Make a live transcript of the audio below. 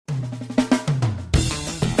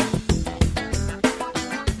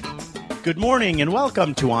Good morning and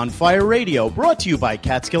welcome to On Fire Radio, brought to you by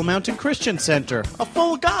Catskill Mountain Christian Center, a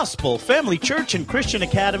full gospel family church and Christian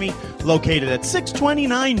academy located at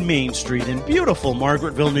 629 Main Street in beautiful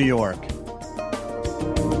Margaretville, New York.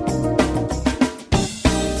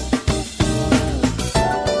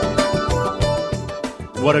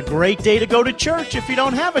 What a great day to go to church. If you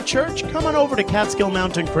don't have a church, come on over to Catskill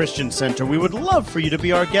Mountain Christian Center. We would love for you to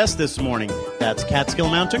be our guest this morning. That's Catskill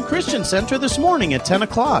Mountain Christian Center this morning at 10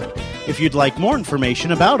 o'clock. If you'd like more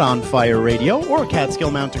information about On Fire Radio or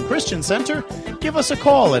Catskill Mountain Christian Center, give us a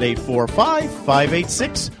call at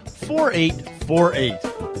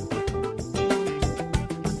 845-586-4848.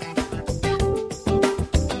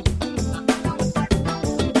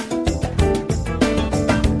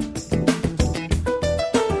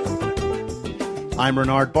 I'm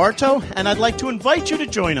Bernard Bartow, and I'd like to invite you to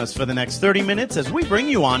join us for the next 30 minutes as we bring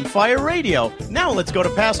you On Fire Radio. Now let's go to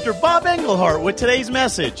Pastor Bob Engelhart with today's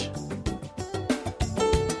message.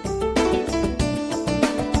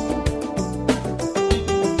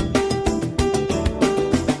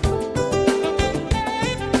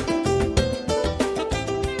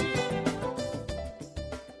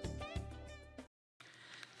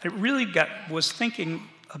 I really was thinking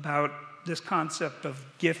about this concept of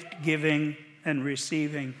gift giving and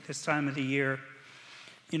receiving this time of the year.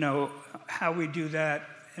 You know, how we do that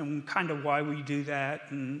and kind of why we do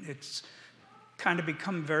that. And it's kind of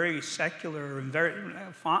become very secular and very,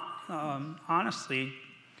 honestly,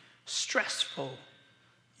 stressful.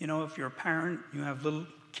 You know, if you're a parent, you have little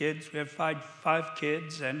kids. We have five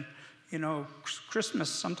kids. And, you know,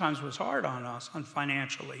 Christmas sometimes was hard on us,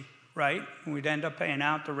 financially, right? And we'd end up paying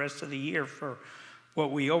out the rest of the year for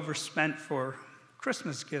what we overspent for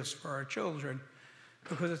Christmas gifts for our children,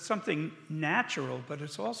 because it's something natural, but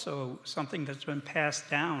it's also something that's been passed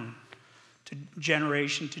down to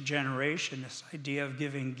generation, this idea of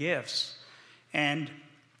giving gifts. And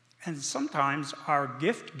sometimes our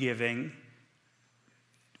gift giving,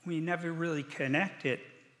 we never really connect it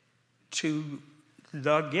to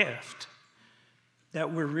the gift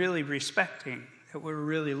that we're really respecting, that we're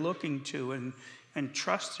really looking to and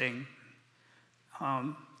trusting.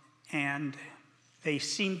 And they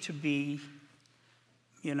seem to be,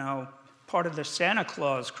 you know, part of the Santa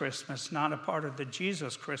Claus Christmas, not a part of the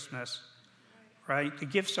Jesus Christmas, right? The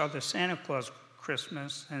gifts are the Santa Claus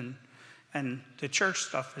Christmas, and the church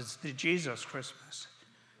stuff is the Jesus Christmas.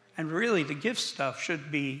 And really, the gift stuff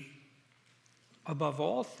should be, above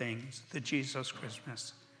all things, the Jesus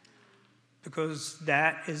Christmas, because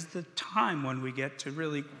that is the time when we get to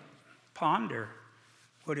really ponder,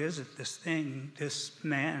 what is it, this thing, this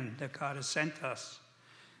man that God has sent us?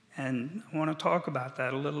 And I want to talk about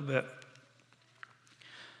that a little bit.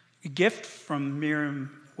 A gift from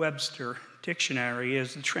Merriam-Webster Dictionary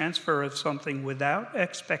is the transfer of something without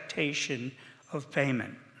expectation of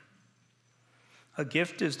payment. A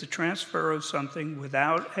gift is the transfer of something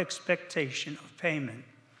without expectation of payment.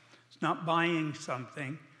 It's not buying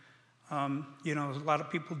something. You know, a lot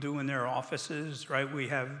of people do in their offices, right?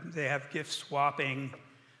 They have gift swapping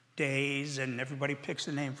days, and everybody picks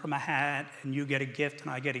a name from a hat, and you get a gift, and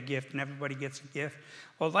I get a gift, and everybody gets a gift.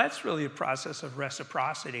 Well, that's really a process of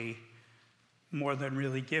reciprocity more than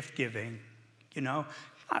really gift giving, you know?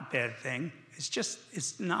 Not a bad thing.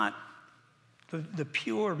 It's not the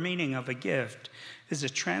pure meaning of a gift is a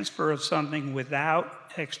transfer of something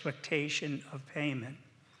without expectation of payment.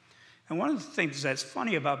 And one of the things that's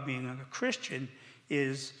funny about being a Christian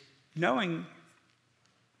is knowing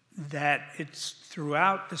that it's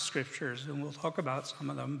throughout the scriptures, and we'll talk about some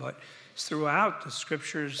of them, but it's throughout the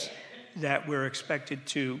scriptures that we're expected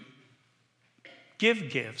to give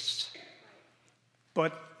gifts.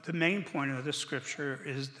 But the main point of the scripture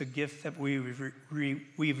is the gift that we've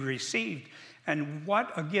received. And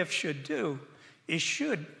what a gift should do is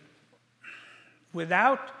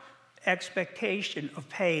without expectation of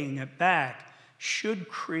paying it back, should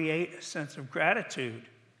create a sense of gratitude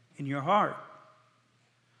in your heart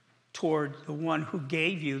toward the one who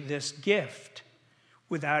gave you this gift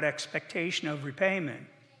without expectation of repayment,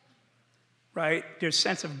 right? There's a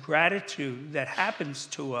sense of gratitude that happens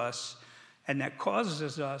to us and that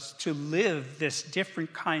causes us to live this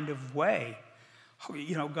different kind of way.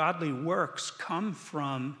 You know, godly works come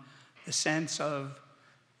from the sense of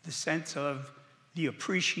the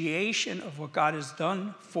appreciation of what God has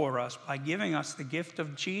done for us by giving us the gift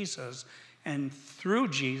of Jesus, and through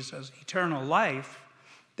Jesus, eternal life,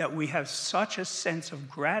 that we have such a sense of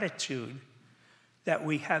gratitude that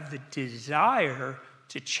we have the desire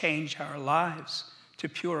to change our lives, to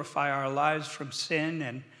purify our lives from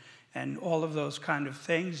sin and all of those kind of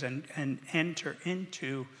things, and enter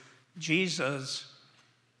into Jesus'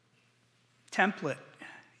 template,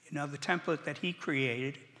 the template that he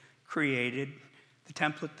created, the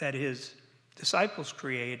template that his disciples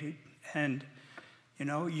created, and,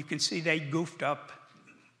 you can see they goofed up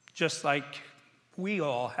just like we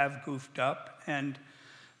all have goofed up, and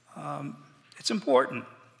it's important.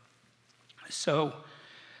 So,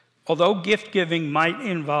 although gift giving might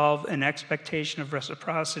involve an expectation of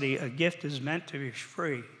reciprocity, a gift is meant to be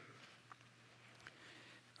free.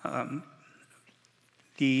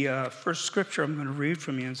 The first scripture I'm going to read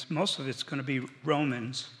from you, most of it's going to be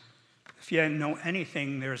Romans. If you know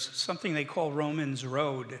anything, there's something they call Romans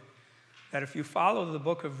Road, that if you follow the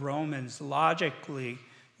book of Romans logically,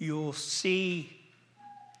 you'll see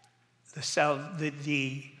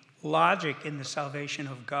the logic in the salvation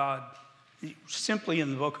of God simply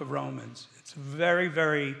in the book of Romans. It's very,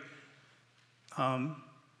 very,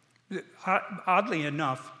 oddly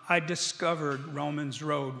enough, I discovered Romans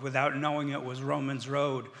Road without knowing it was Romans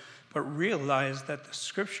Road, but realized that the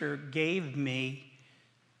scripture gave me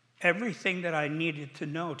everything that I needed to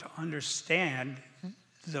know to understand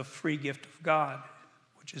the free gift of God,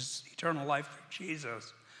 which is eternal life through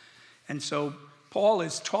Jesus. And so Paul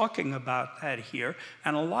is talking about that here,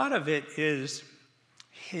 and a lot of it is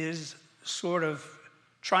his sort of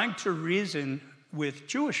trying to reason with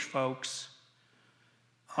Jewish folks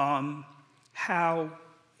how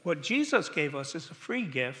what Jesus gave us is a free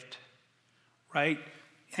gift, right?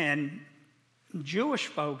 And Jewish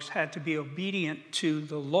folks had to be obedient to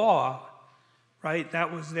the law, right?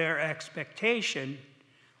 That was their expectation.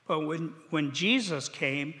 But when Jesus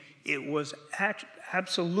came, it was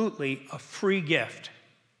absolutely a free gift.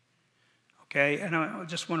 Okay, and I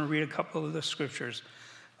just want to read a couple of the scriptures.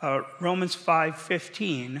 Romans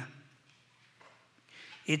 5:15,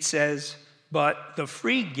 it says, but the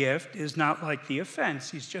free gift is not like the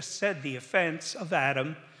offense. He's just said the offense of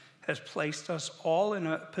Adam has placed us all in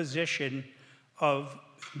a position of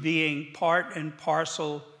being part and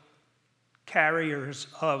parcel carriers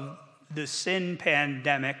of the sin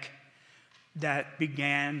pandemic that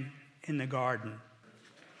began in the garden.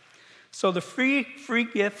 So the free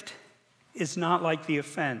gift is not like the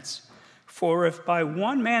offense. For if by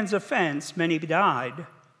one man's offense many died,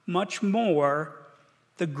 much more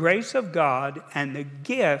the grace of God and the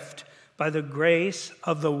gift by the grace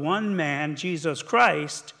of the one man, Jesus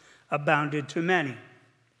Christ, abounded to many.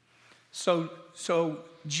 So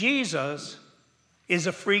Jesus is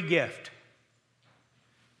a free gift.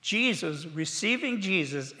 Receiving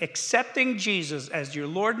Jesus, accepting Jesus as your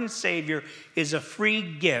Lord and Savior is a free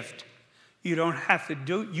gift. You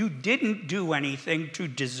didn't do anything to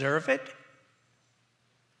deserve it.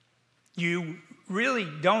 You really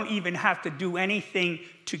don't even have to do anything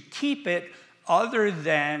to keep it other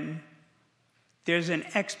than there's an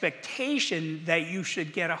expectation that you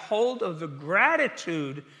should get a hold of the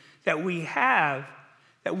gratitude that we have,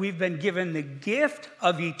 that we've been given the gift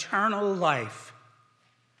of eternal life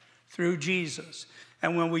through Jesus.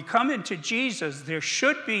 And when we come into Jesus, there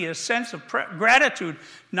should be a sense of gratitude,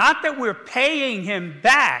 not that we're paying him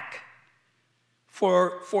back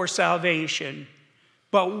for salvation,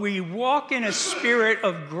 but we walk in a spirit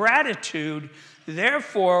of gratitude.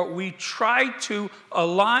 Therefore, we try to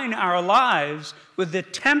align our lives with the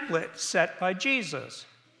template set by Jesus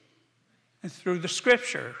and through the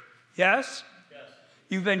scripture. Yes? Yes.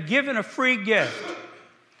 You've been given a free gift.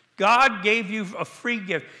 God gave you a free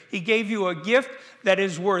gift. He gave you a gift that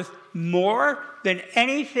is worth more than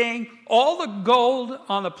anything, all the gold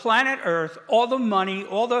on the planet Earth, all the money,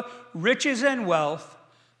 all the riches and wealth,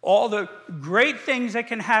 all the great things that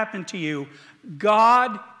can happen to you.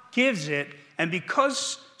 God gives it. And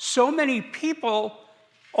because so many people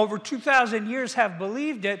over 2,000 years have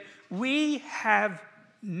believed it, we have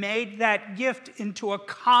made that gift into a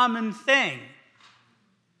common thing.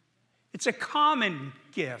 It's a common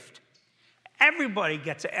gift. Everybody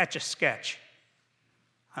gets to etch a sketch.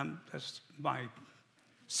 That's my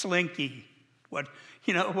slinky,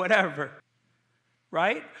 whatever,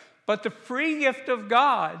 right? But the free gift of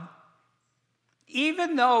God,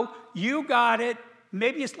 even though you got it,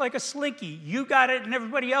 maybe it's like a slinky, you got it and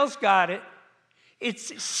everybody else got it,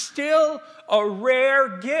 it's still a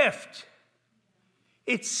rare gift.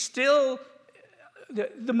 It's still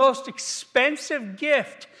the most expensive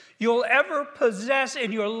gift you'll ever possess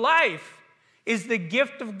in your life is the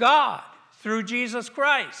gift of God through Jesus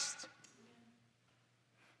Christ.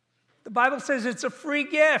 The Bible says it's a free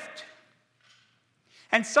gift.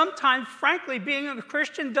 And sometimes, frankly, being a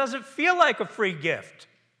Christian doesn't feel like a free gift.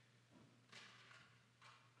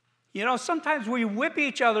 Sometimes we whip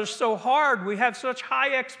each other so hard, we have such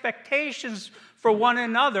high expectations for one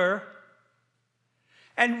another,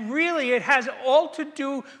 And really, it has all to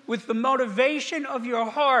do with the motivation of your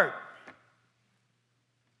heart.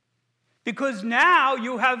 Because now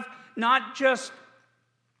you have not just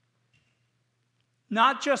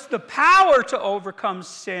the power to overcome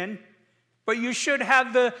sin, but you should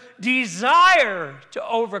have the desire to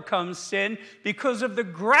overcome sin because of the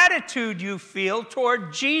gratitude you feel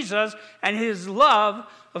toward Jesus and his love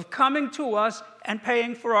of coming to us and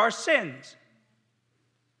paying for our sins.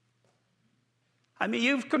 I mean,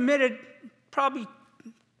 you've committed probably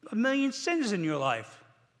 1 million sins in your life.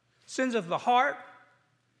 Sins of the heart,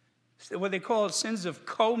 what they call sins of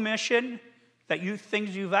commission,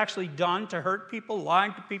 things you've actually done to hurt people,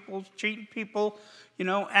 lying to people, cheating people,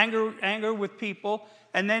 anger with people.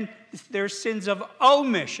 And then there's sins of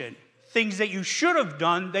omission, things that you should have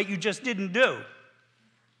done that you just didn't do.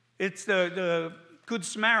 It's the Good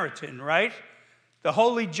Samaritan, right? The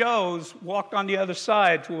Holy Joes walked on the other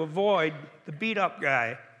side to avoid the beat-up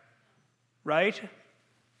guy, right?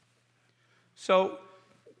 So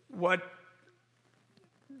what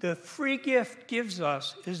the free gift gives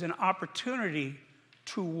us is an opportunity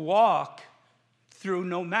to walk through,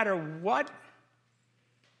 no matter what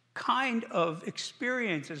kind of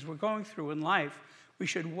experiences we're going through in life, we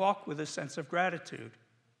should walk with a sense of gratitude.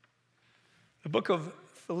 The book of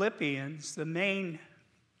Philippians, the main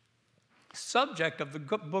subject of the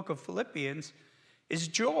book of Philippians is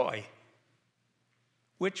joy,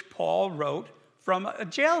 which Paul wrote from a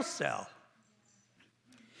jail cell.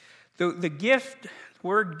 The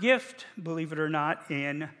word gift, believe it or not,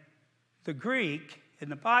 in the Greek, in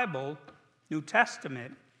the Bible, New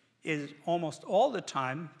Testament, is almost all the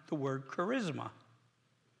time the word charisma.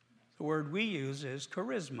 The word we use is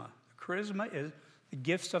charisma. Charisma is the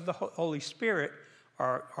gifts of the Holy Spirit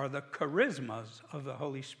are the charismas of the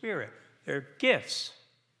Holy Spirit. They're gifts.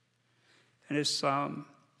 And it's a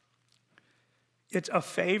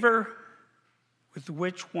favor with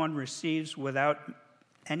which one receives without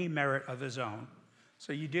any merit of his own.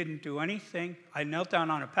 So you didn't do anything. I knelt down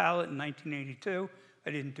on a pallet in 1982. I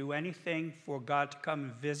didn't do anything for God to come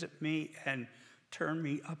and visit me and turn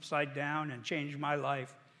me upside down and change my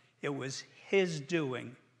life. It was his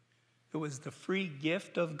doing. It was the free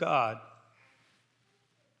gift of God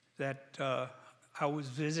that I was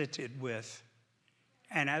visited with.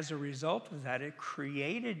 And as a result of that, it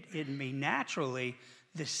created in me naturally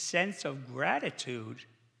this sense of gratitude.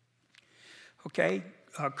 Okay,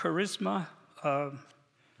 charisma,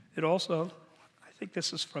 it also, I think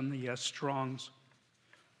this is from the Strong's.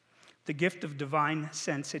 The gift of divine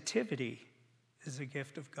sensitivity is a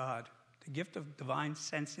gift of God. The gift of divine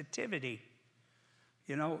sensitivity.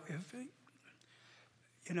 I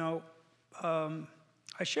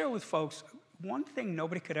share with folks one thing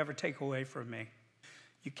nobody could ever take away from me.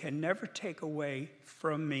 You can never take away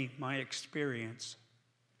from me my experience.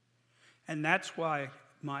 And that's why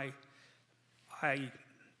I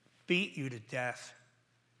beat you to death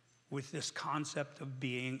with this concept of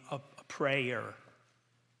being a prayer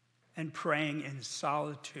and praying in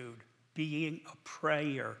solitude, being a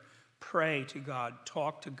prayer. Pray to God,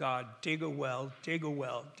 talk to God, dig a well, dig a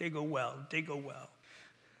well, dig a well, dig a well.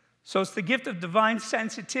 So it's the gift of divine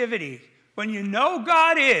sensitivity. When you know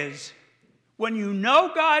God is, when you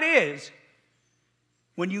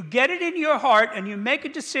get it in your heart and you make a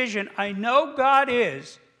decision, I know God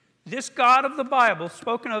is, this God of the Bible,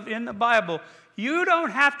 spoken of in the Bible, you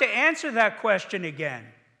don't have to answer that question again.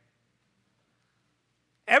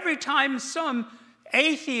 Every time some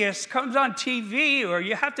atheist comes on TV or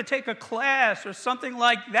you have to take a class or something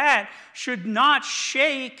like that should not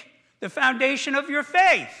shake the foundation of your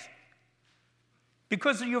faith.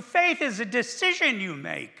 Because your faith is a decision you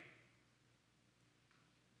make.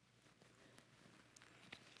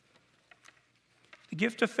 The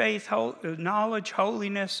gift of faith, knowledge,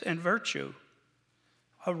 holiness, and virtue.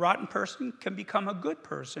 A rotten person can become a good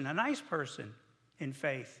person, a nice person in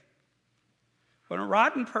faith. When a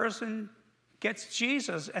rotten person gets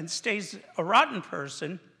Jesus and stays a rotten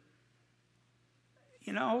person,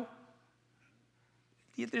 there's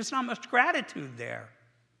not much gratitude there.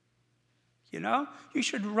 You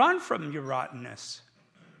should run from your rottenness.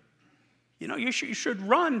 You should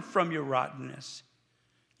run from your rottenness.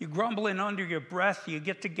 You're grumbling under your breath. You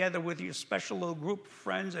get together with your special little group of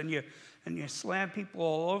friends and you slam people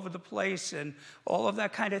all over the place and all of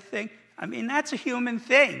that kind of thing. I mean, that's a human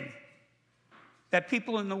thing that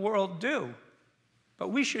people in the world do. But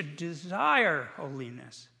we should desire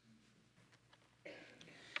holiness.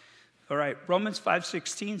 All right, Romans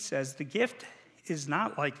 5:16 says, the gift is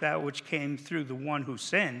not like that which came through the one who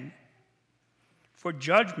sinned. For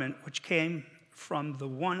judgment which came from the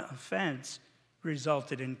one offense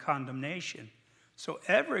resulted in condemnation. So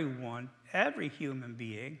everyone, every human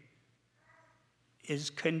being is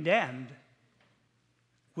condemned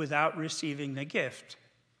without receiving the gift.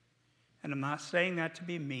 And I'm not saying that to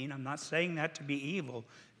be mean. I'm not saying that to be evil.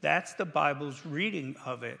 That's the Bible's reading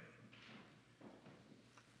of it.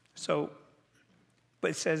 So,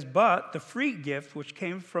 but it says, but the free gift, which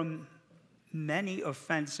came from many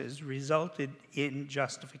offenses, resulted in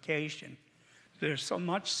justification. There's so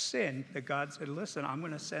much sin that God said, listen, I'm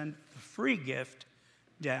going to send the free gift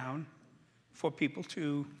down for people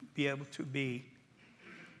to be able to be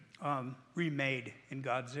remade in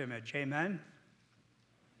God's image. Amen?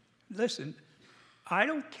 Listen, I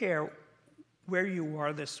don't care where you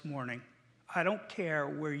are this morning. I don't care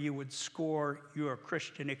where you would score your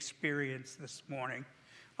Christian experience this morning.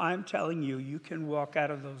 I'm telling you, you can walk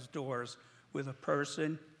out of those doors with a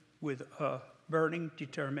person with a burning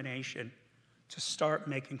determination to start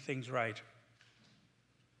making things right.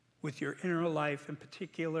 With your inner life in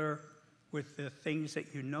particular, with the things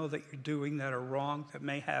that you know that you're doing that are wrong, that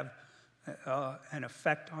may have an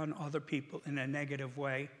effect on other people in a negative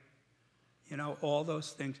way. You know, all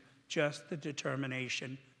those things, just the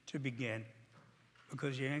determination to begin.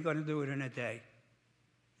 Because you ain't going to do it in a day.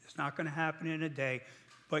 It's not going to happen in a day,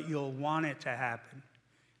 but you'll want it to happen.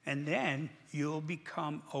 And then you'll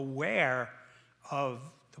become aware of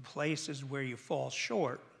the places where you fall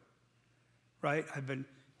short, right?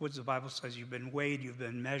 What the Bible says, you've been weighed, you've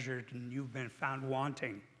been measured, and you've been found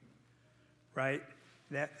wanting, right?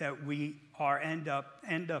 That we are end up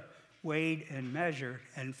weighed and measured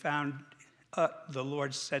and found, the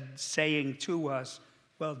Lord said, saying to us,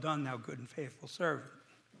 well done, thou good and faithful servant,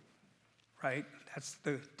 right? That's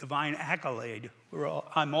the divine accolade we're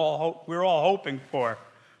all hoping for,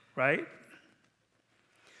 right?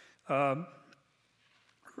 Now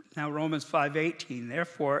Romans 5:18,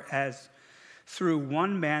 therefore, as through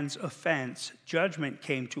one man's offense judgment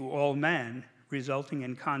came to all men, resulting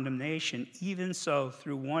in condemnation, even so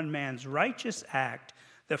through one man's righteous act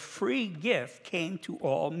the free gift came to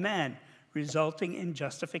all men, resulting in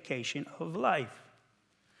justification of life.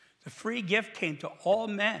 The free gift came to all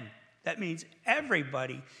men. That means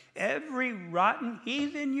everybody, every rotten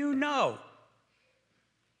heathen you know,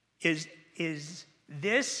 is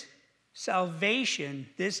this salvation,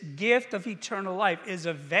 this gift of eternal life is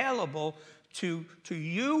available to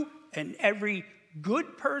you and every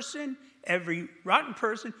good person, every rotten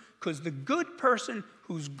person, because the good person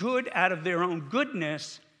who's good out of their own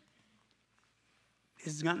goodness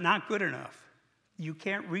is not good enough. You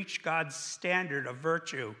can't reach God's standard of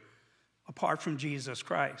virtue apart from Jesus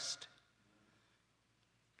Christ.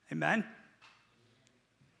 Amen?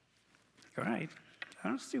 All right. I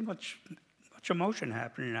don't see much emotion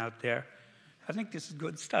happening out there. I think this is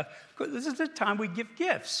good stuff. Because this is the time we give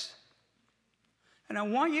gifts. And I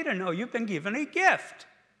want you to know you've been given a gift.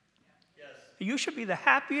 Yes. You should be the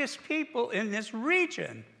happiest people in this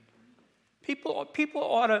region. People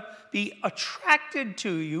ought to be attracted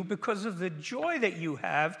to you because of the joy that you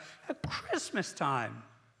have at Christmas time.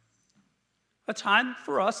 A time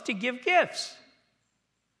for us to give gifts.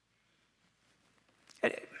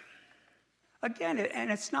 Again,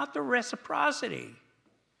 and it's not the reciprocity.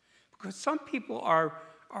 Because some people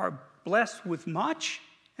are blessed with much,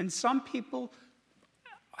 and some people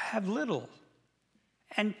have little.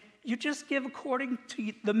 And you just give according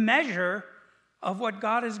to the measure of what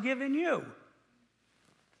God has given you.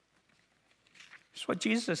 That's what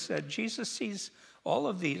Jesus said. Jesus sees all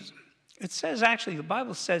of these. It says, actually, the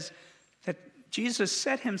Bible says that Jesus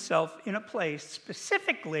set himself in a place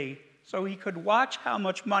specifically so he could watch how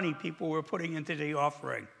much money people were putting into the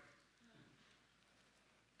offering.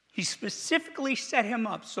 He specifically set him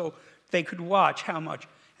up so they could watch how much.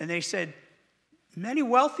 And they said, many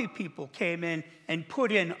wealthy people came in and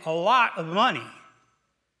put in a lot of money.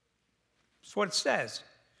 That's what it says.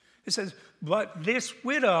 It says, but this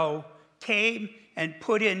widow came and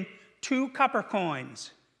put in 2 copper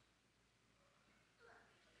coins.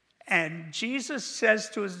 And Jesus says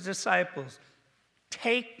to his disciples,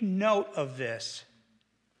 take note of this.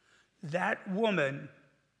 That woman,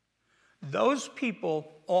 those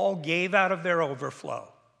people all gave out of their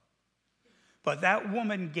overflow. But that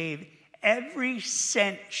woman gave every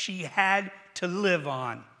cent she had to live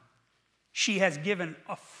on. She has given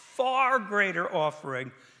a far greater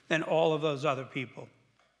offering than all of those other people.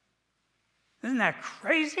 Isn't that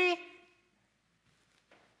crazy?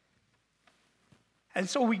 And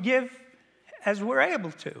so we give as we're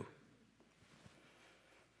able to.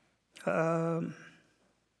 I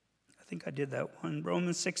think I did that one.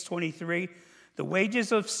 Romans 6:23. The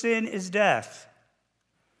wages of sin is death.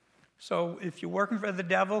 So if you're working for the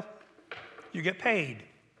devil, you get paid.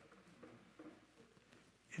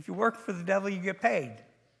 If you work for the devil, you get paid.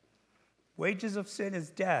 Wages of sin is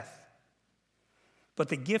death. But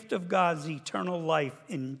the gift of God is eternal life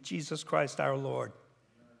in Jesus Christ our Lord.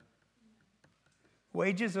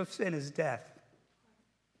 Wages of sin is death.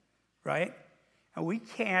 Right? And we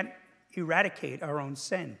can't eradicate our own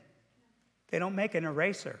sin. They don't make an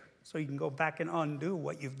eraser so you can go back and undo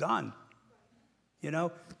what you've done. You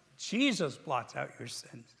know, Jesus blots out your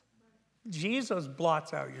sins. Jesus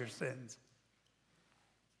blots out your sins.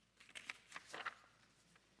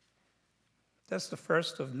 That's the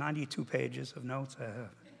first of 92 pages of notes I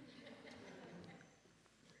have.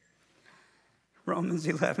 Romans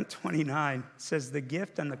 11:29 says the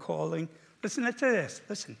gift and the calling. Listen to this.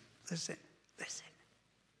 Listen.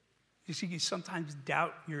 You see, you sometimes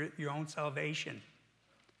doubt your own salvation,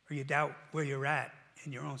 or you doubt where you're at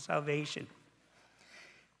in your own salvation.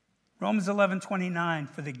 Romans 11:29,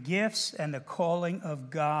 for the gifts and the calling of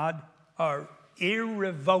God are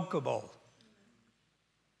irrevocable.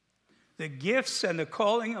 The gifts and the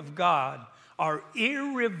calling of God are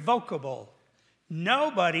irrevocable.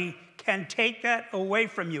 Nobody can take that away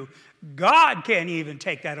from you. God can't even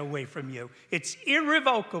take that away from you. It's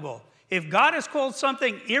irrevocable. If God has called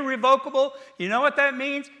something irrevocable, you know what that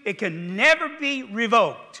means? It can never be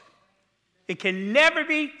revoked. It can never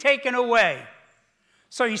be taken away.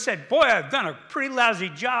 So you said, boy, I've done a pretty lousy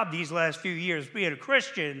job these last few years being a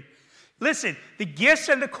Christian. Listen, the gifts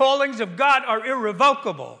and the callings of God are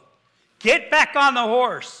irrevocable. Get back on the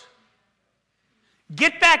horse.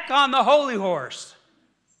 Get back on the holy horse.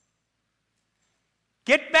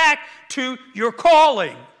 Get back to your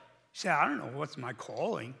calling. You say, I don't know what's my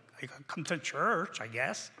calling. I come to church, I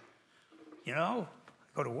guess. You know,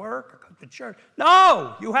 I go to work, I come to church.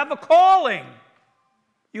 No, you have a calling.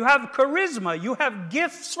 You have charisma. You have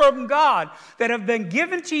gifts from God that have been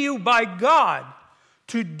given to you by God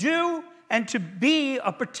to do and to be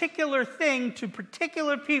a particular thing to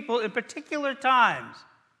particular people in particular times.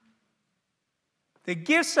 The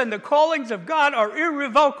gifts and the callings of God are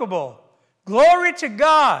irrevocable. Glory to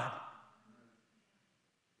God.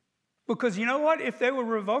 Because you know what? If they were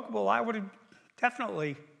revocable, I would have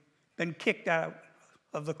definitely been kicked out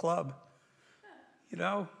of the club. You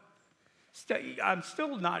know? I'm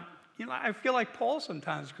still not, you know, I feel like Paul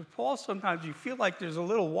sometimes, because Paul sometimes you feel like there's a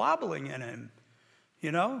little wobbling in him.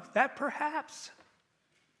 You know, that perhaps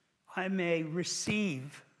I may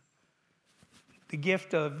receive the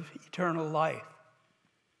gift of eternal life.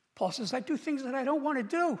 Paul says, I do things that I don't want to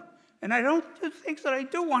do, and I don't do things that I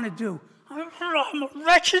do want to do. I'm a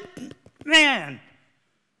wretched man.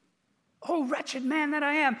 Oh, wretched man that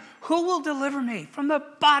I am. Who will deliver me from the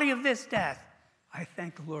body of this death? I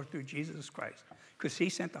thank the Lord through Jesus Christ, because he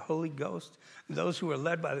sent the Holy Ghost. And those who are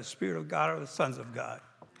led by the Spirit of God are the sons of God.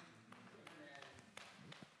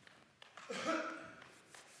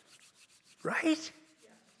 Right?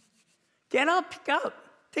 Get up,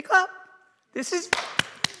 pick up. This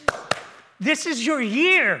is your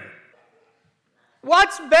year.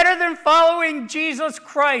 What's better than following Jesus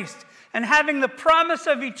Christ and having the promise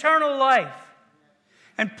of eternal life?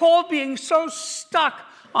 And Paul being so stuck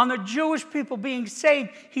on the Jewish people being saved,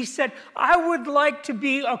 he said, I would like to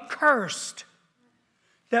be accursed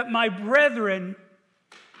that my brethren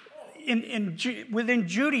within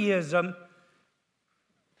Judaism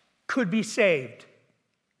could be saved.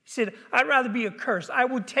 He said, I'd rather be accursed. I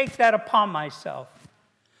would take that upon myself.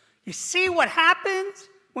 You see what happens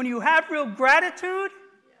when you have real gratitude?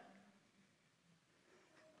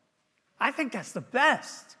 I think that's the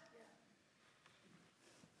best.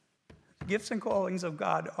 Gifts and callings of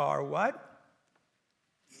God are what?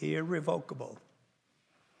 Irrevocable.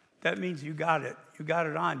 That means you got it. You got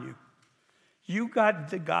it on you. You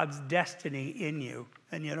got God's destiny in you,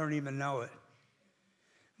 and you don't even know it.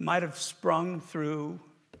 Might have sprung through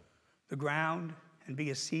the ground and be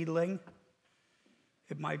a seedling.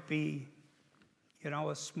 It might be,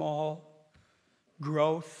 a small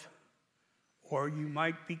growth, or you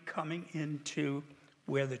might be coming into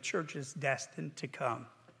where the church is destined to come,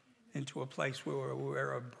 into a place where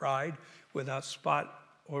we're a bride without spot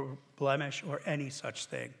or blemish or any such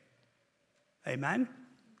thing. Amen?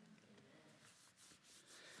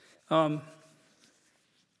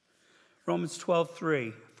 Romans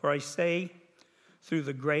 12:3, for I say, through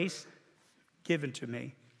the grace given to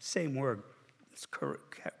me, same word, it's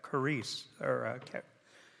charis, or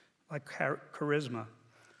like charisma,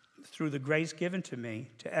 through the grace given to me,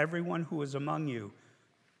 to everyone who is among you,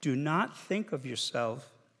 do not think of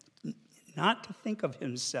himself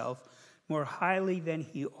more highly than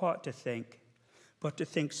he ought to think, but to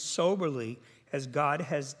think soberly as God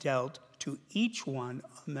has dealt to each one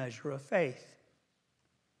a measure of faith.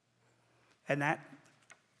 And that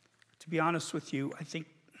to be honest with you, I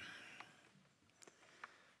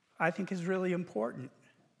think is really important.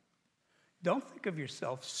 Don't think of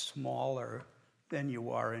yourself smaller than you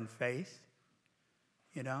are in faith,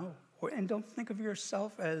 and don't think of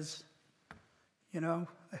yourself as, I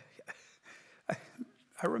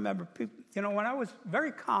remember people, when I was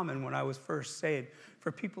very common when I was first saved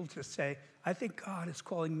for people to say, I think God is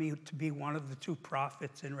calling me to be one of the 2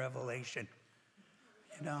 prophets in Revelation.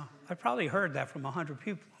 I probably heard that from 100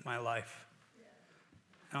 people in my life.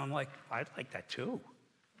 And I'm like, I'd like that too,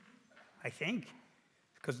 I think.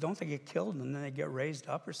 Because don't they get killed and then they get raised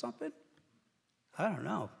up or something? I don't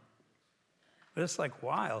know. But it's like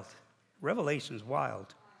wild. Revelation's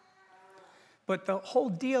wild. But the whole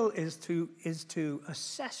deal is to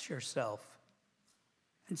assess yourself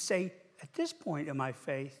and say, at this point in my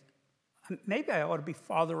faith, maybe I ought to be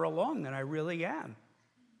farther along than I really am.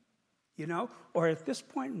 Or at this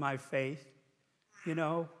point in my faith,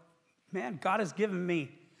 man, God has given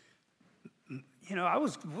me, I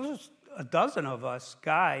was a dozen of us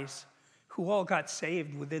guys who all got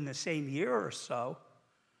saved within the same year or so,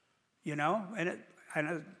 and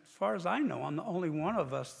as far as I know, I'm the only one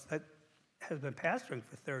of us that has been pastoring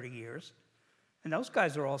for 30 years, and those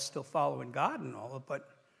guys are all still following God and all, but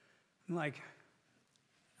I'm like,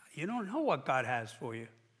 you don't know what God has for you.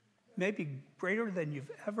 Maybe greater than you've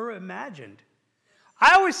ever imagined.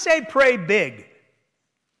 I always say pray big.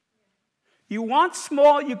 You want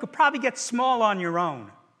small, you could probably get small on your own.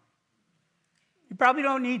 You probably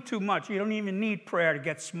don't need too much. You don't even need prayer to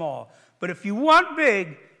get small. But if you want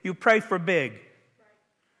big, you pray for big.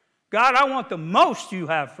 God, I want the most you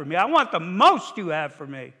have for me. I want the most you have for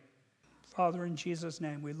me. Father, in Jesus'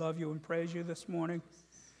 name, we love you and praise you this morning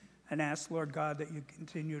and ask, Lord God, that you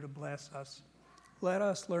continue to bless us. Let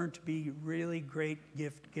us learn to be really great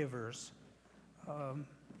gift givers.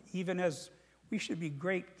 Even as we should be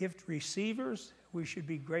great gift receivers, we should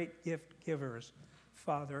be great gift givers,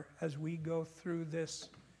 Father, as we go through this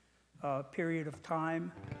period of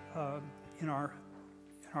time in our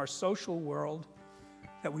social world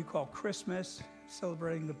that we call Christmas,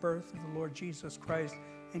 celebrating the birth of the Lord Jesus Christ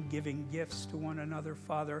and giving gifts to one another.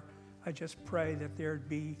 Father, I just pray that there'd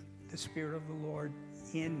be the Spirit of the Lord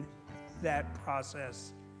in that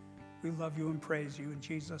process. We love you and praise you. In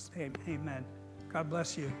Jesus' name, amen. God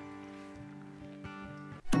bless you.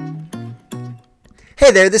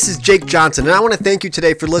 Hey there, this is Jake Johnson, and I want to thank you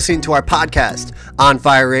today for listening to our podcast, On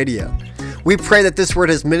Fire Radio. We pray that this word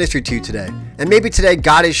has ministered to you today, and maybe today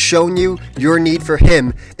God has shown you your need for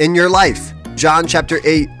Him in your life. John chapter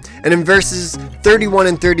 8, and in verses 31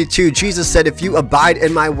 and 32, Jesus said, "If you abide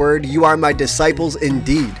in my word, you are my disciples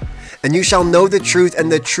indeed. And you shall know the truth,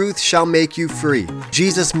 and the truth shall make you free."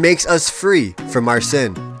 Jesus makes us free from our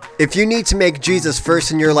sin. If you need to make Jesus first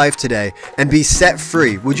in your life today and be set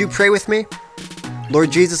free, would you pray with me? Lord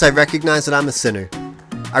Jesus, I recognize that I'm a sinner.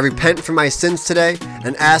 I repent for my sins today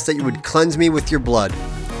and ask that you would cleanse me with your blood.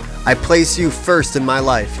 I place you first in my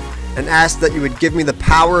life and ask that you would give me the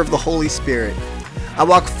power of the Holy Spirit. I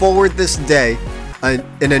walk forward this day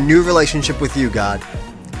in a new relationship with you, God.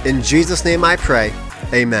 In Jesus' name I pray,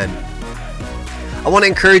 amen. I want to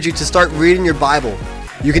encourage you to start reading your Bible.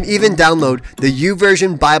 You can even download the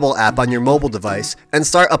YouVersion Bible app on your mobile device and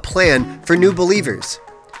start a plan for new believers.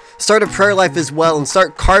 Start a prayer life as well and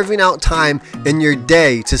start carving out time in your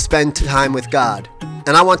day to spend time with God.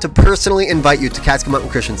 And I want to personally invite you to Catskill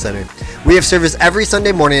Mountain Christian Center. We have service every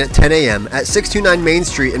Sunday morning at 10 a.m. at 629 Main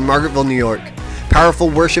Street in Margaretville, New York. Powerful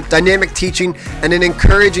worship, dynamic teaching, and an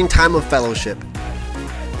encouraging time of fellowship.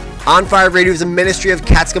 On Fire Radio is a ministry of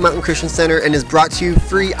Catskill Mountain Christian Center and is brought to you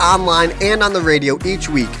free online and on the radio each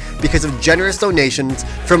week because of generous donations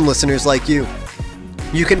from listeners like you.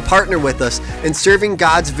 You can partner with us in serving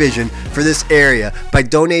God's vision for this area by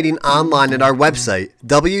donating online at our website,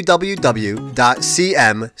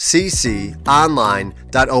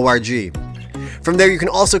 www.cmcconline.org. From there, you can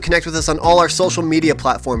also connect with us on all our social media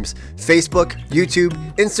platforms, Facebook, YouTube,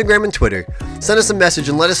 Instagram, and Twitter. Send us a message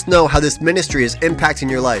and let us know how this ministry is impacting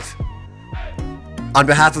your life. On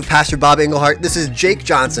behalf of Pastor Bob Englehart, this is Jake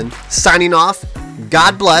Johnson signing off.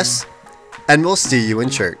 God bless, and we'll see you in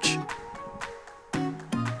church.